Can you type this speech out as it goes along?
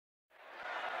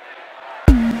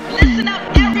Listen up,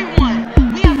 everyone.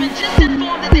 We have been just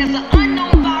informed that there's an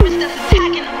unknown virus that's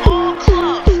attacking all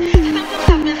clubs. Symptoms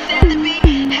have been said to be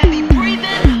heavy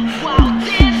breathing, wild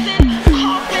dancing,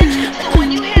 coughing. So when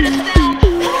you hear the sound,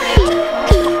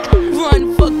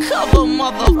 run for cover,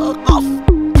 motherfucker.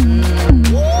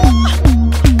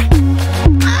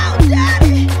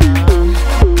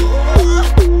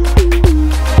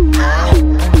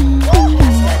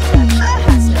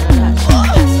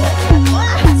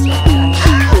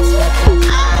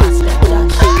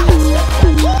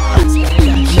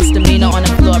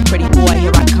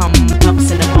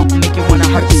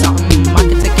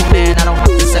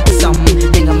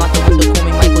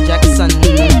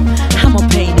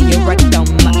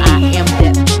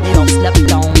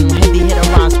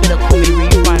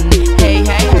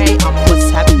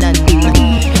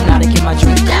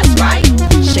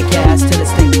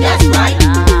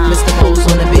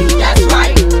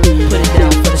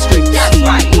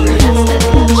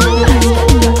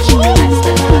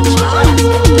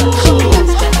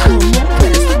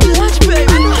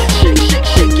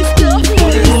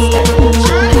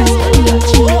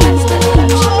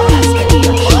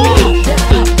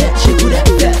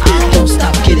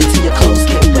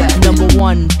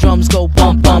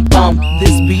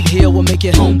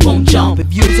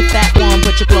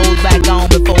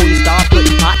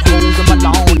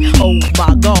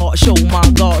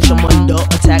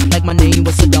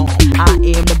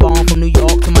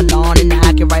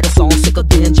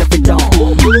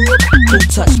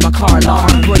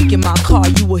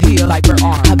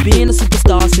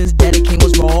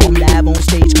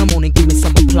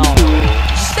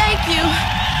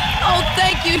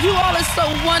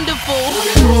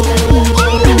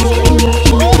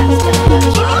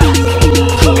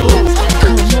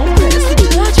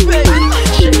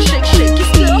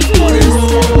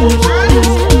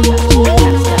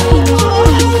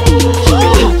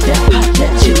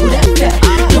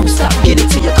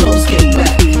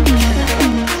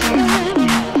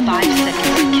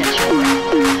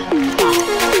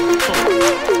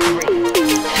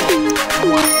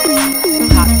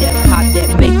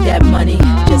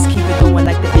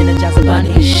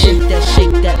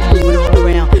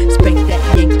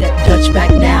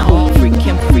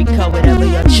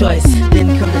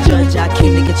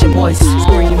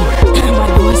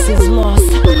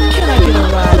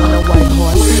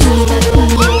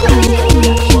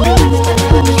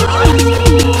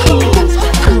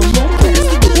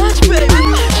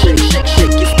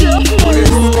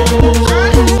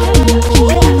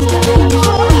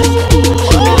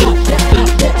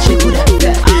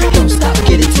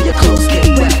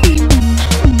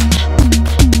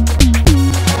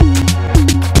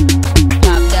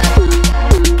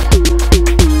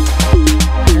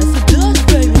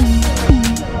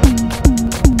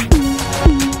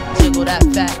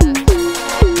 That